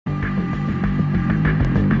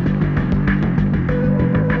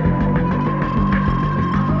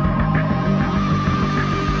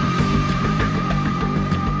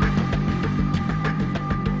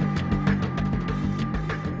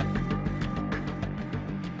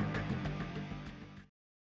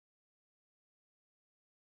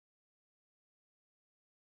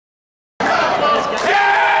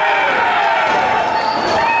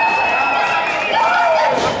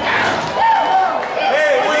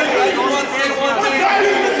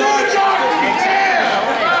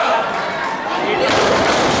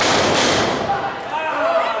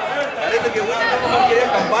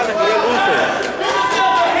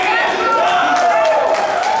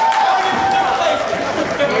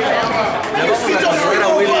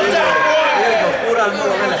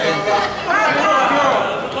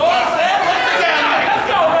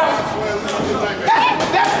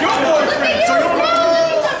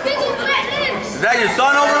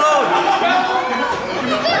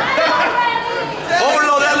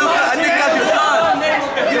Overload that, Luca. I think that's your son.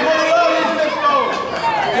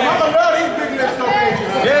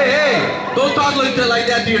 Hey, don't talk like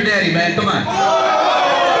that to your daddy, man. Come on.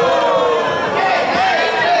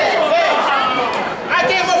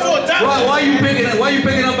 Why are you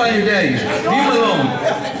picking up on your daddy? Leave him alone.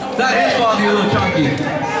 It's not his fault, you little chunky.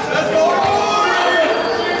 Let's go.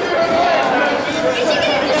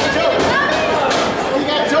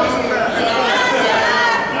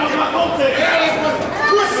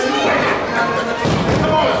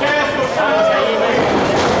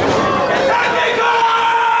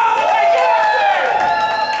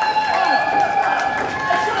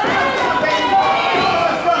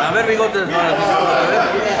 A ver, bigotes,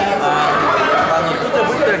 cuando tú te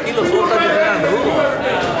fuiste de aquí, los otros eran rudos.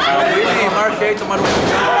 Willy y Marshe tomaron un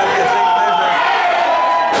cambio de 6 meses.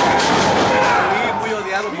 Muy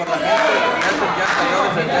odiado por la gente. Ya salió a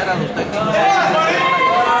defender a los técnicos.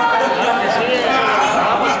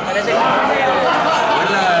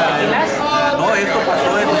 No, esto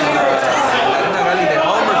pasó en la GALLI de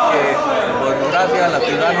hombres que, por gracia, la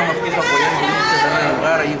ciudad no nos quiso apoyar en el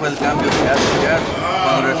lugar. Ahí fue el cambio que hace.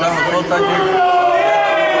 Cuando regresamos los Dodgers.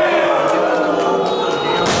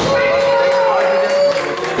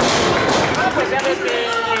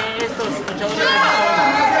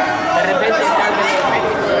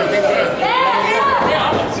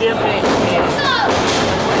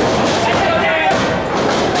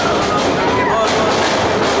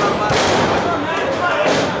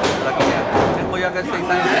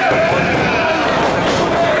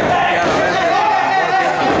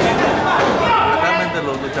 Realmente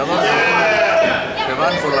los luchadores se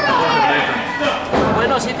van por la mejor cerveza.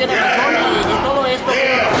 Bueno, sí tiene razón y todo esto es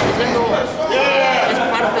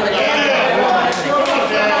parte de la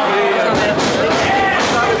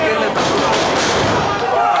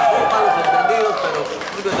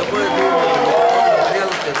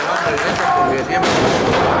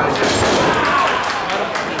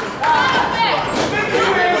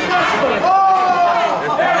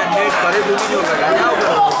parece un niño regañado,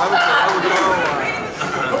 pero sabes que le ha gustado.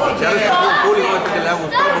 Ya ves que el público que le ha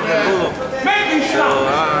gustado porque es rudo. Pero se ha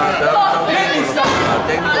gustado bien con los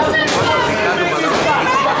técnicos de su cuerpo africano para dar un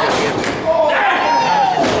poquito más de asiento.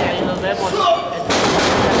 Ahí nos vemos.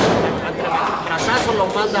 Brazazo lo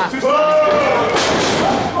manda.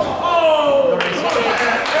 Lo recibe.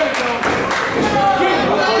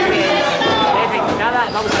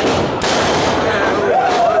 Vamos a ir.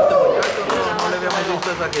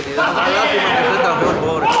 Esa agilidad, una lástima que esté tan feo el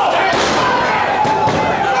pobre.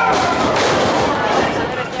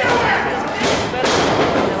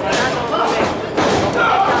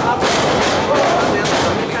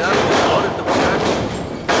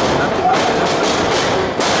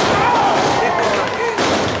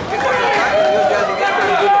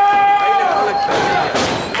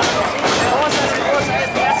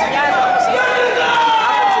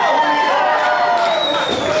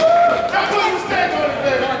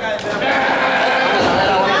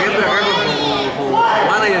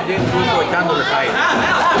 Echándoles aire.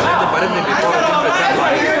 ¿Te parece que por siempre echando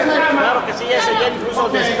aire? Claro que sí, ese ya incluso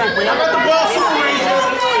necesitan cuidado.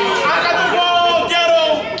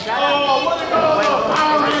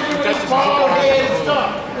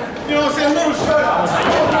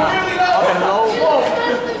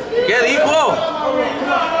 ¿Qué dijo?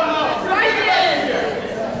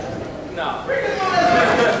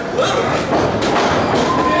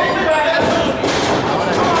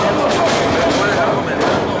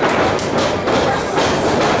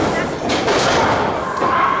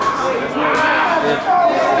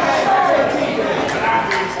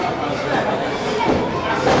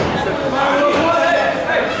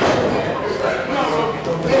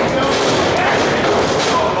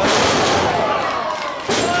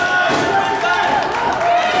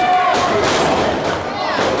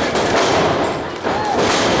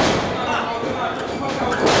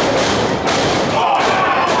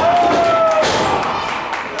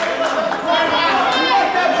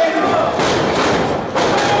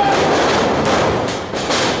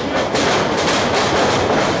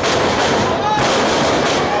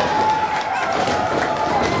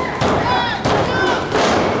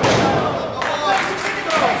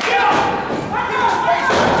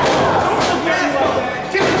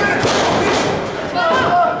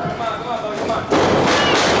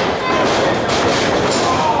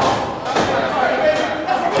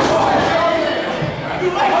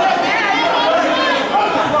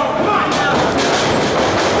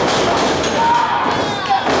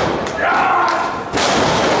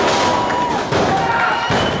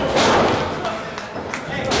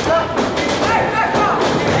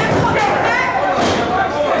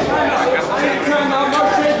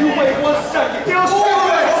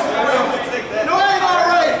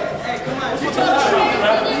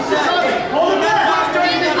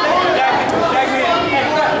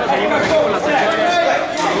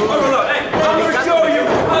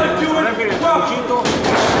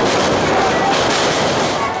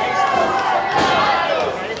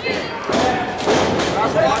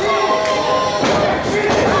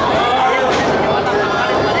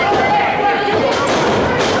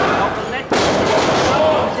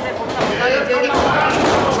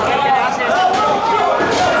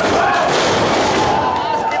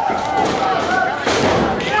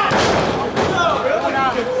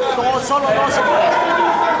 dos,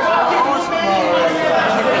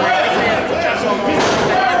 Richardson,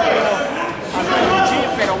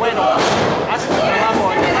 pero bueno, hace su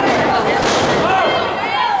trabajo.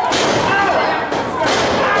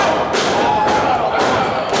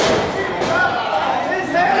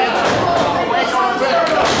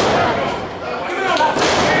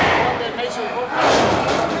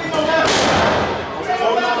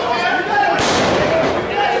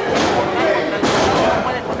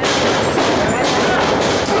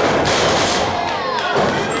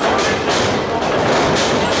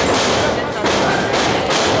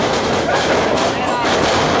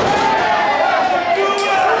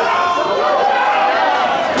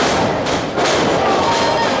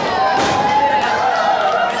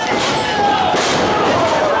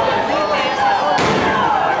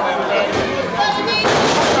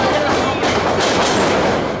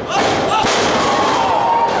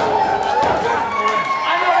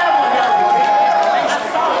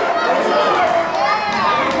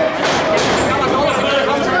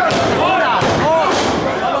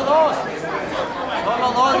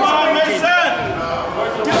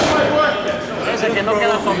 Que no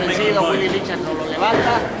queda convencido, Willy Richardson lo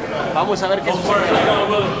levanta. Vamos a ver qué sucede.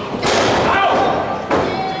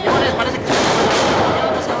 Señores, parece que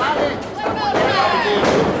no se vale.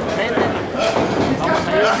 Vamos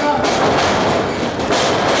allá.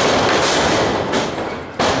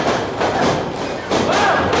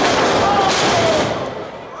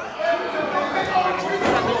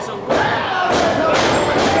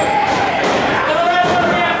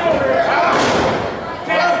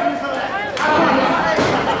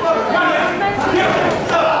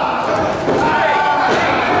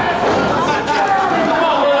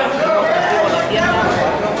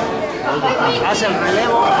 Hace el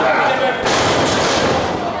relevo.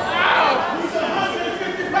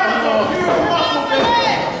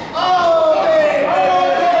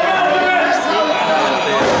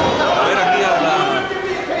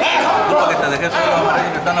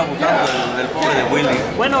 Están abusando del pobre de Willy.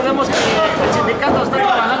 Bueno, vemos que el sindicato está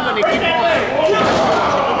trabajando en equipo. Se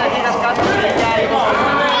quita aquí las cartas y ya hay dos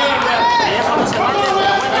personas. Y eso no se vale, pero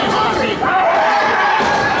bueno, eso es así.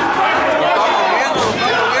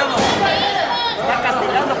 Está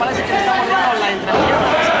castigando, parece que le está moviendo la entrepierna.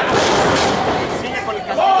 Sigue con el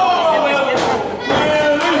castigo.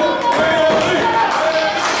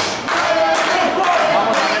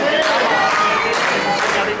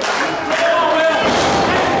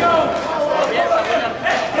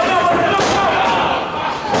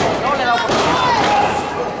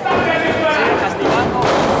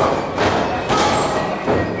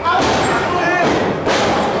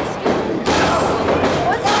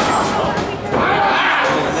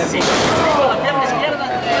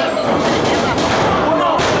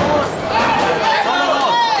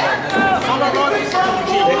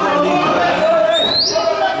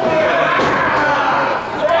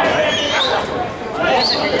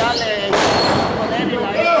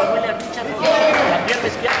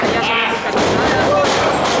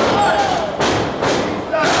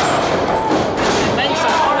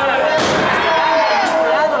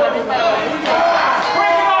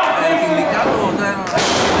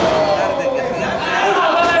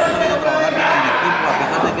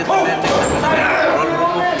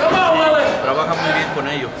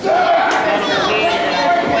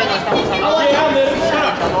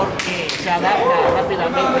 Se adapta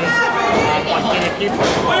rápidamente a cualquier equipo.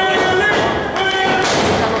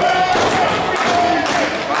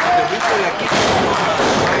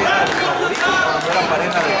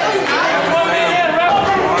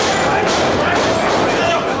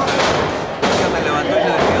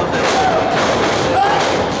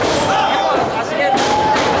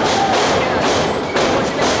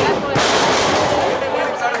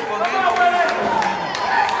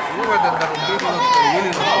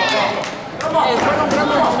 Fueron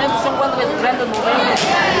grandes momentos, son grandes momentos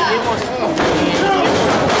que vivimos.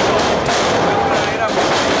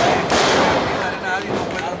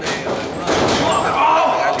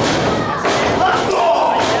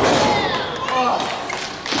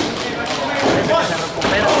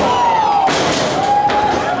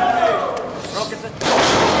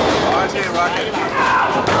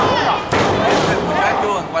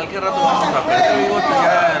 En cualquier rato vamos a perder, digo,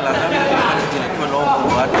 ya en la nave que le echó el ojo,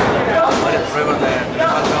 varias pruebas, le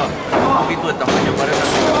falta un poquito de tamaño para esa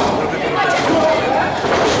cosa, creo que no está haciendo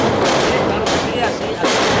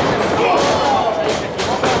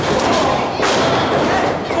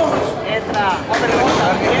entra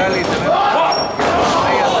GALLI, se ve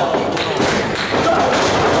ahí anda.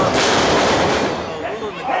 Los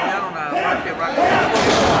rudos le cambiaron a Marshe,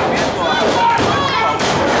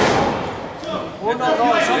 Uno, dos,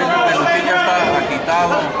 solo dos. Peluchín ya está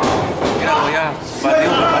agitado. Míralo ya.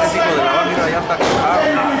 Partido que parece hijo de la vaca, mira, ya está agitado.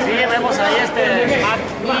 Sí, vemos ahí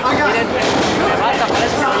miren, levanta,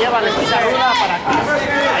 parece que lo lleva a la esquina ruda para que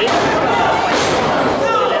ahí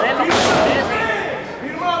le den lo que se merece.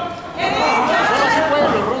 Solo así pueden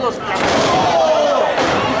los rudos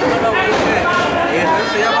Eso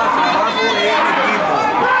se llama trabajo en equipo.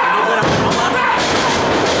 Que no fuera uno más.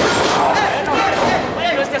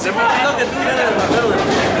 bueno, Se me olvidó que tú eres el barbero de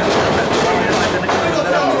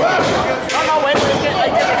no, bueno, es que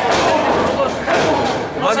hay que reconocer que los rudos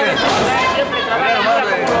no saben trabajar, siempre trabajan.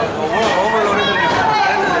 Ovirload es el que se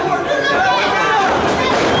desprende del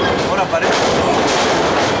ahora parece.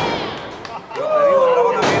 Yo te digo,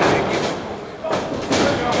 trabaja bien en equipo.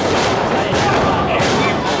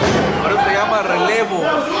 Por eso se llama relevo.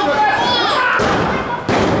 Vamos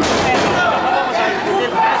a discutir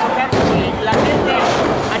el caso, Carlos, y la gente,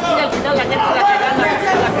 aquí al final la gente es la que gana,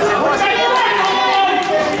 es la que se goza.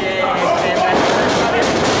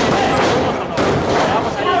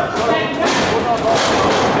 Vamos a ir solo uno, dos,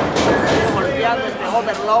 golpeando este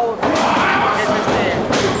Ovirload, que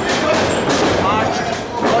es Marshe,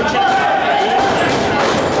 Lucha,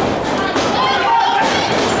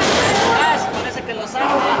 parece que lo saca,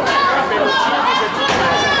 pero siempre se tuvo que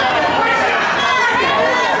sacar aquí.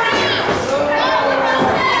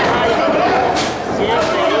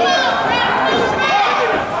 Siempre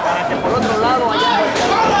para que por otro lado allá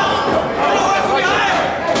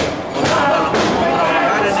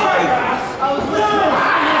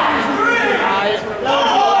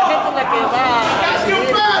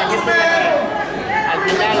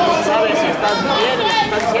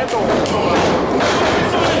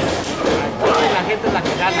la gente es la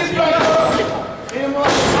que gana siempre. Se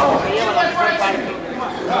lleva la mejor parte.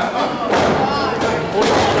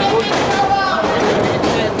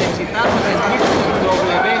 De excitarnos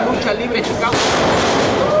en Lucha Libre Chicago.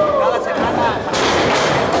 Cada semana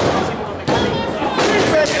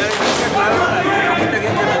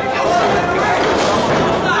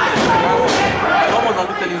somos la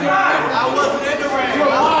Lucha Libre.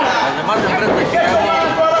 Las demás empresas de Chicago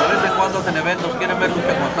de vez en cuando hacen eventos, quieren ver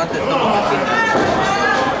lucha constante, estamos aquí.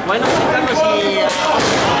 Bueno, sí, Carlos, y hemos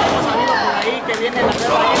sabido por ahí que viene la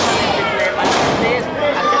nueva época de triple variantes.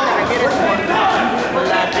 ¿A qué te refieres con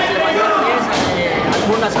la triple variantes?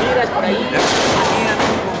 ¿Algunas giras por ahí?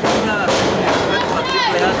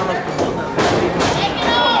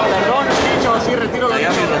 Perdón, de hecho, sí retiro lo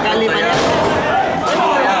dicho. GALLI mañana.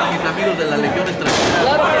 Mis amigos de la Legión Internacional.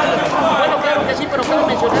 Claro que sí. Bueno, claro que sí, pero cabe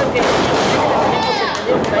mencionar que tenemos entendido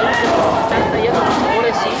por ahí que están trayendo los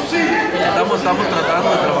favores, sí. Estamos tratando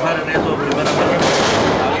de trabajar en eso primeramente.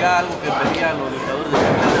 Había algo que pedían los luchadores de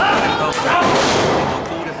Estados Unidos. En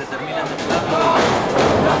octubre se termina ese plan.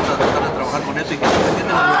 Vamos a tratar de trabajar con eso y que no se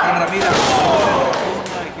entiendan los Juan Ramírez.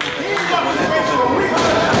 Una equivocación de boleto, pero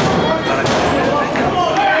para que se tengan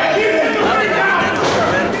antes de fin de año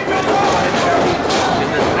ver que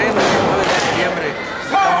se estrena el 9 de diciembre.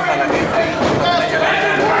 Estamos a la gente y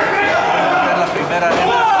hacer la primera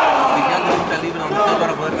arena oficial de lucha libre donde ustedes van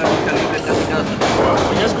a poder ver lucha libre casi cada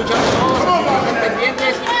semana. Ya escuchamos todos, estén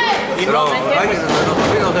pendientes. Y pero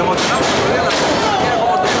nos emocionamos por la tecnología,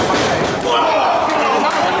 cómo te regresamos a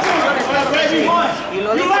las secciones, claro que sí. Y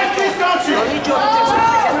lo dicho,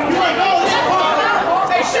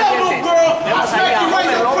 vemos ahí a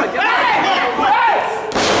Ovirload.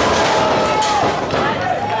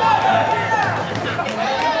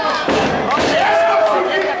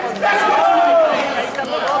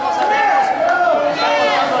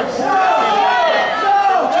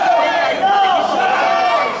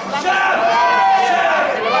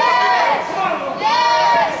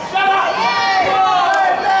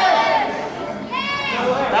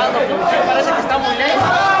 Parece que está muy lejos.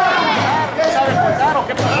 ¿No sabe contar o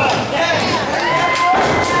qué pasó?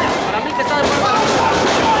 Para mí que está de buena.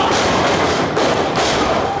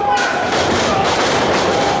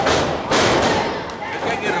 Es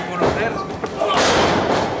que hay que reconocer.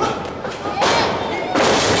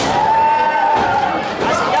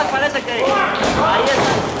 Así ya parece que ahí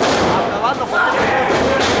están acabando con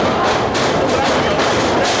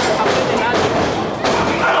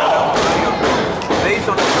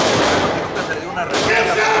Mason nunca se le dio una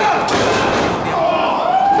respuesta.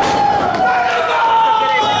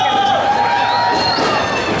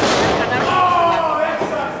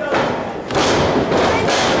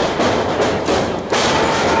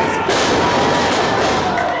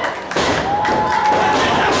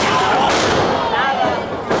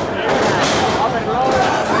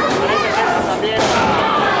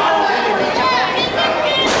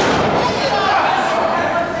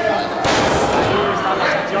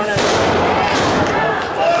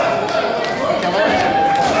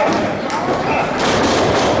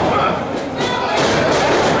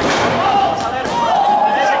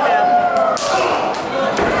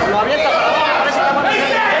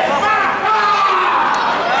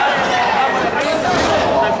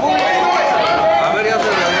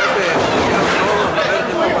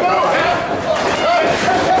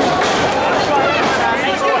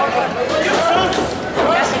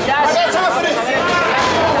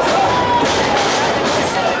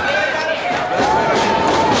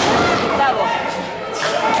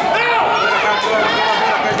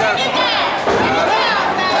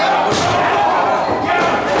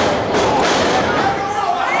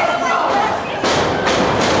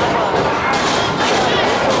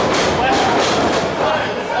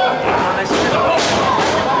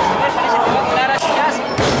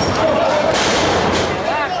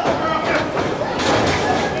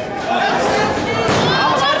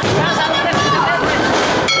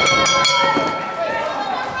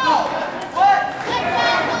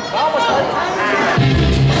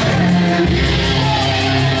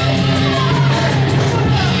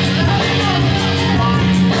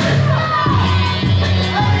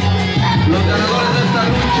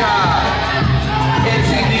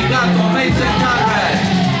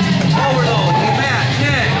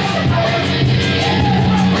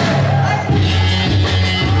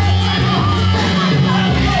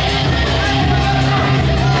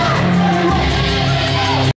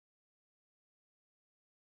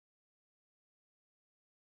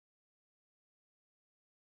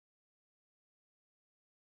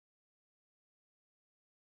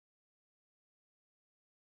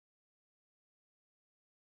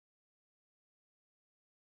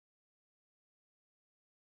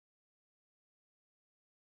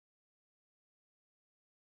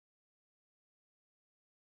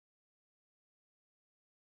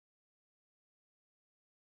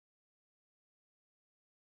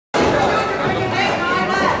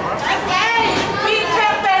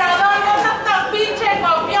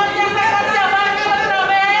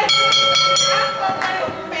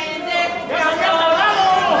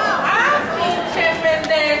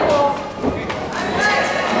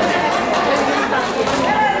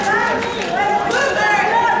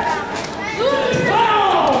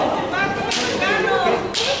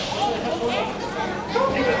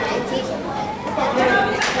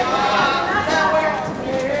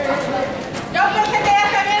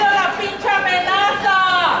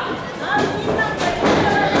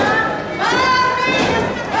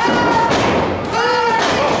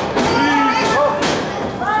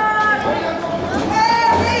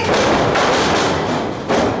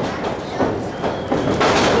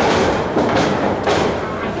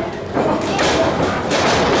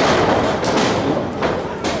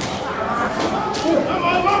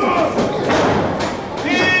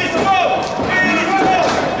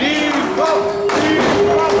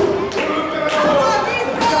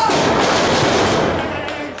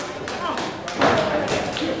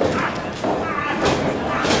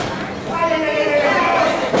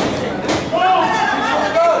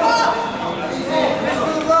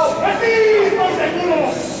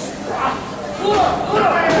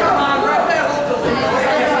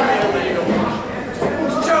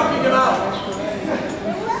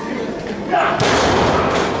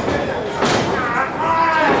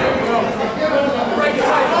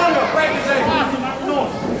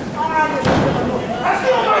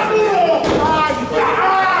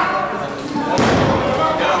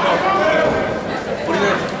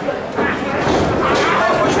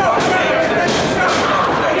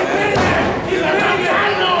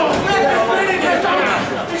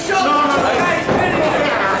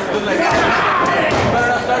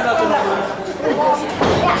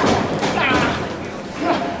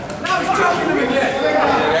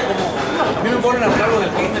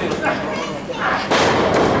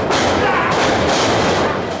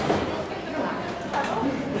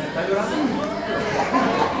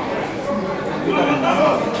 El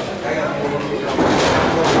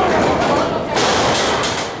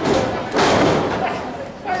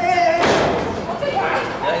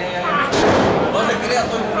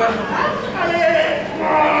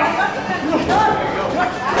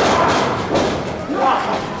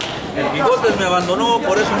Bigotes me abandonó,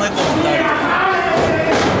 por eso no hay comentario.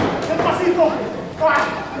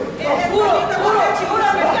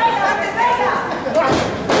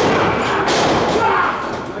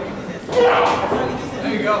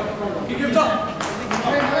 There you go. Keep your top.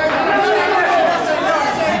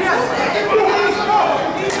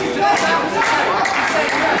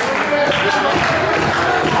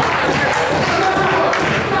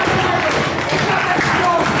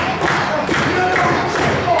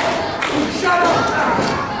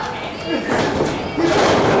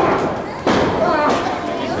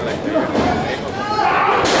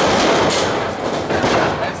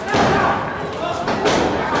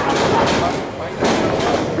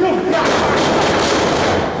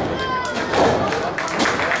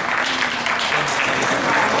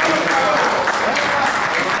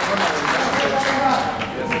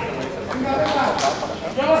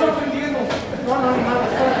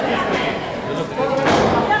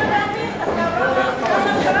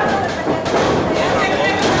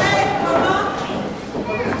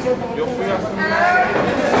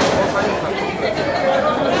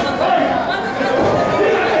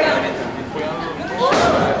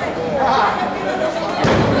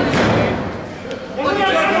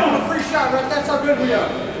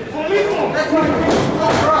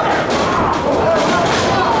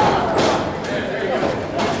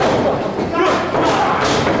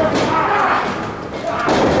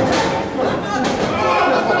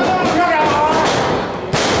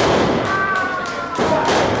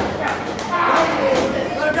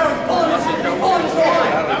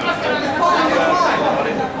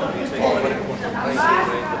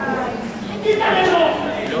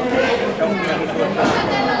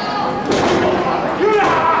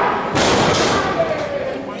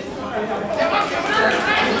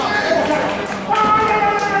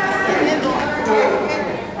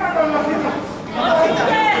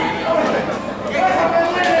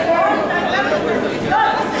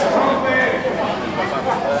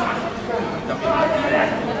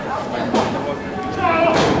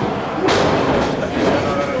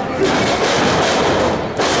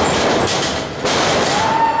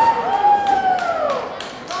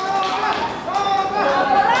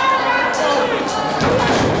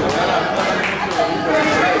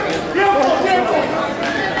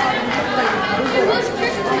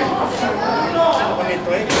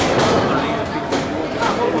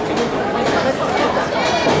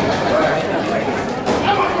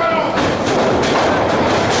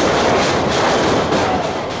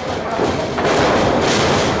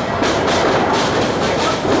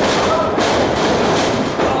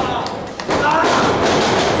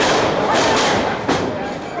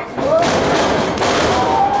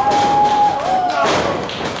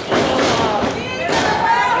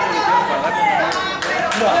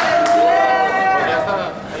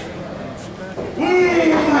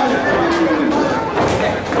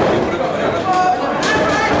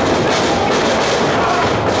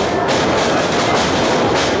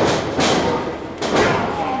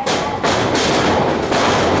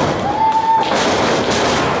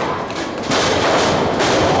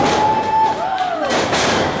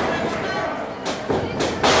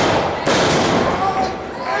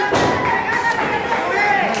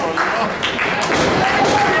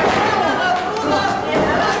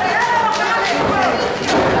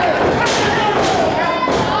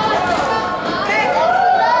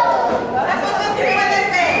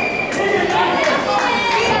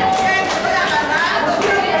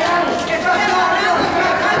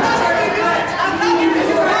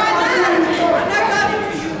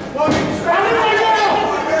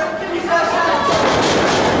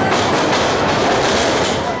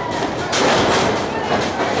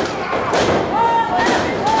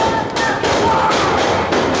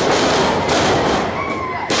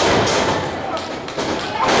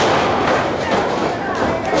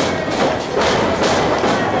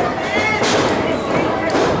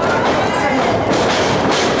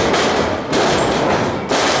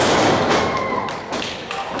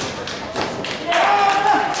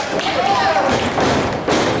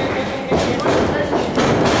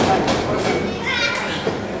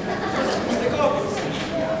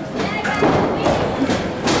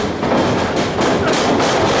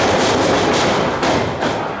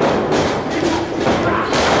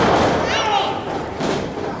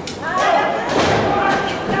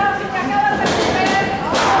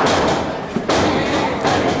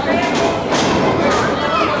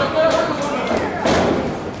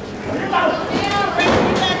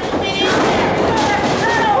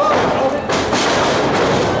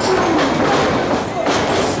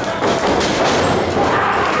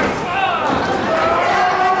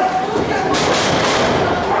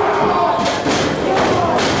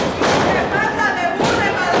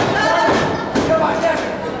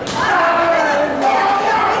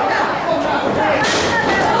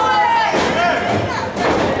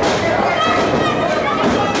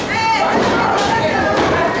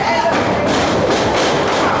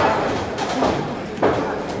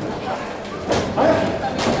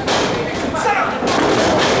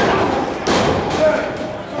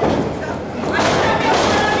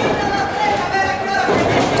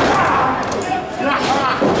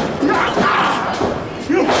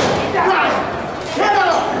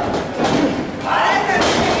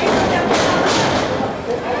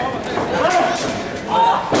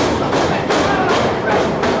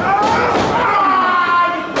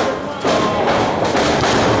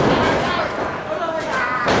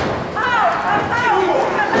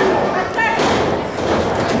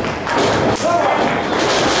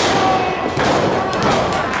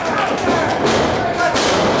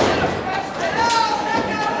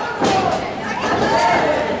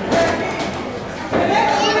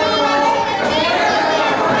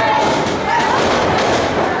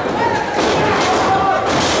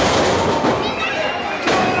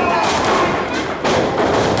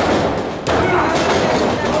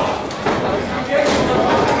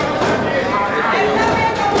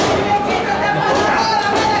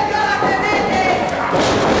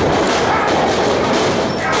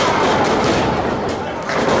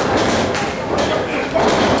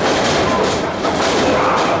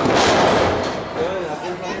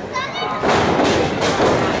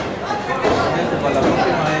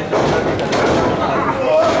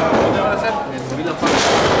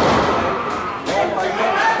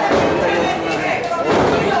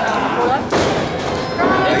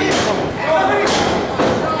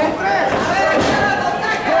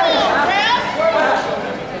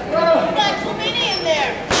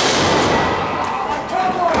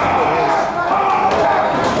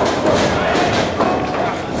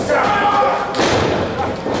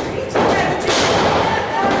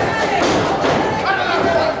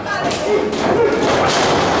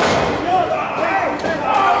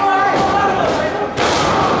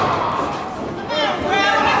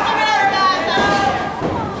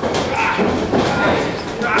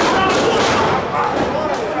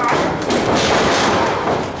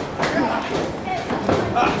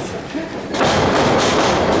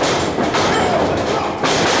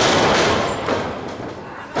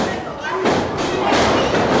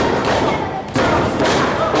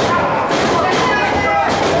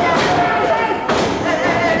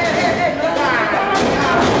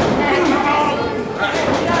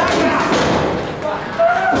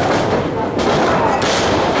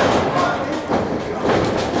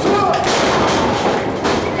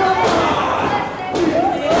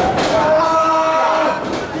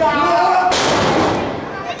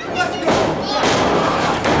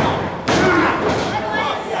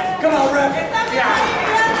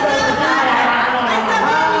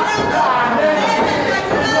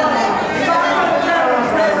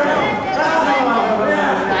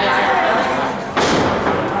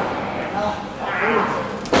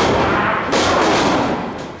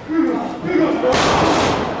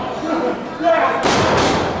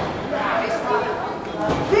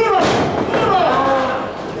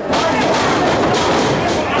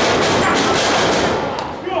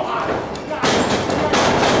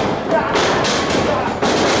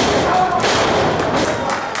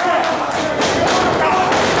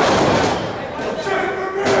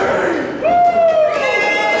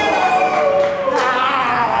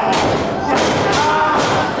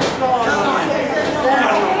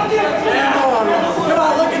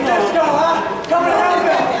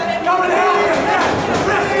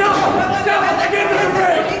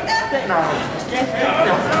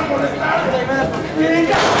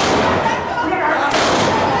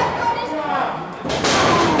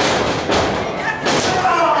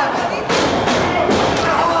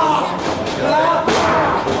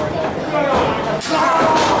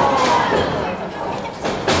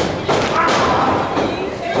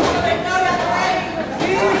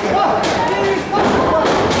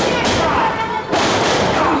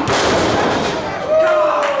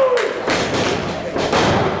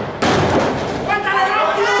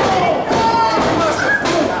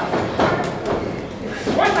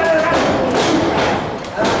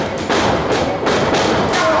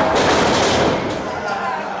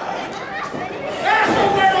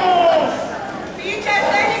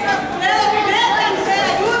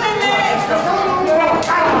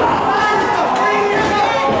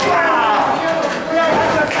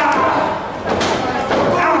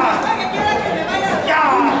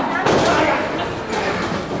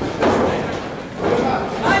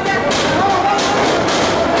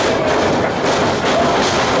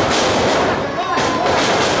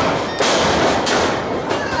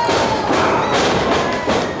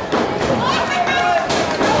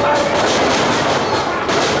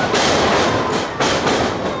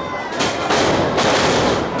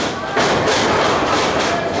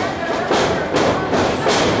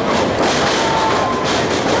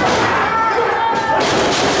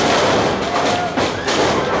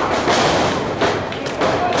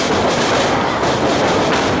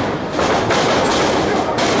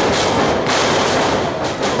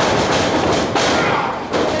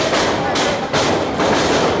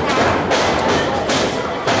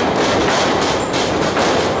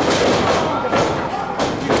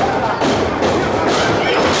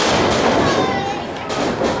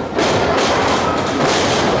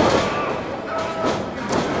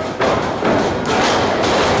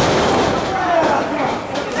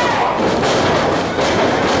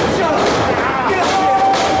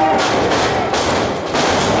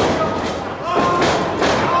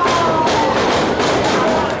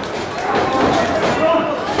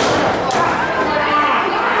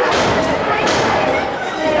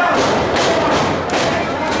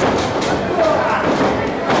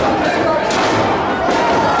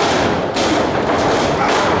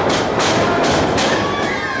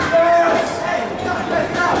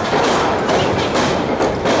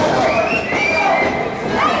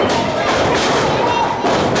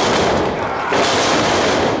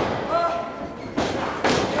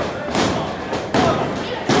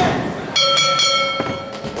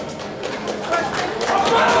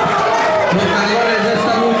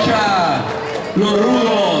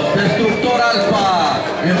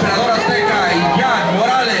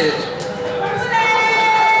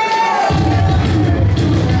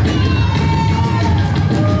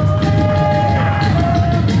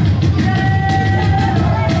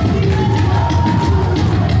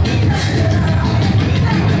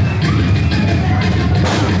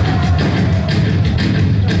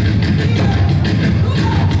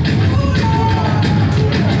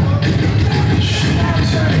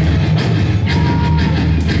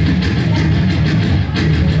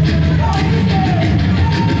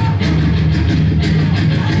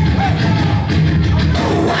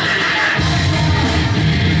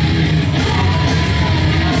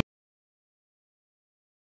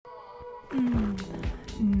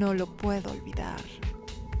 No lo puedo olvidar.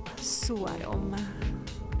 Su aroma.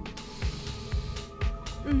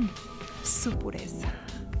 Su pureza.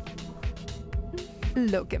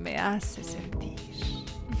 Lo que me hace sentir.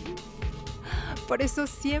 Por eso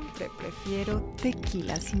siempre prefiero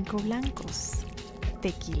tequila 5 blancos.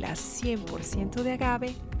 Tequila 100% de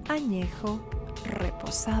agave, añejo,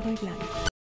 reposado y blanco.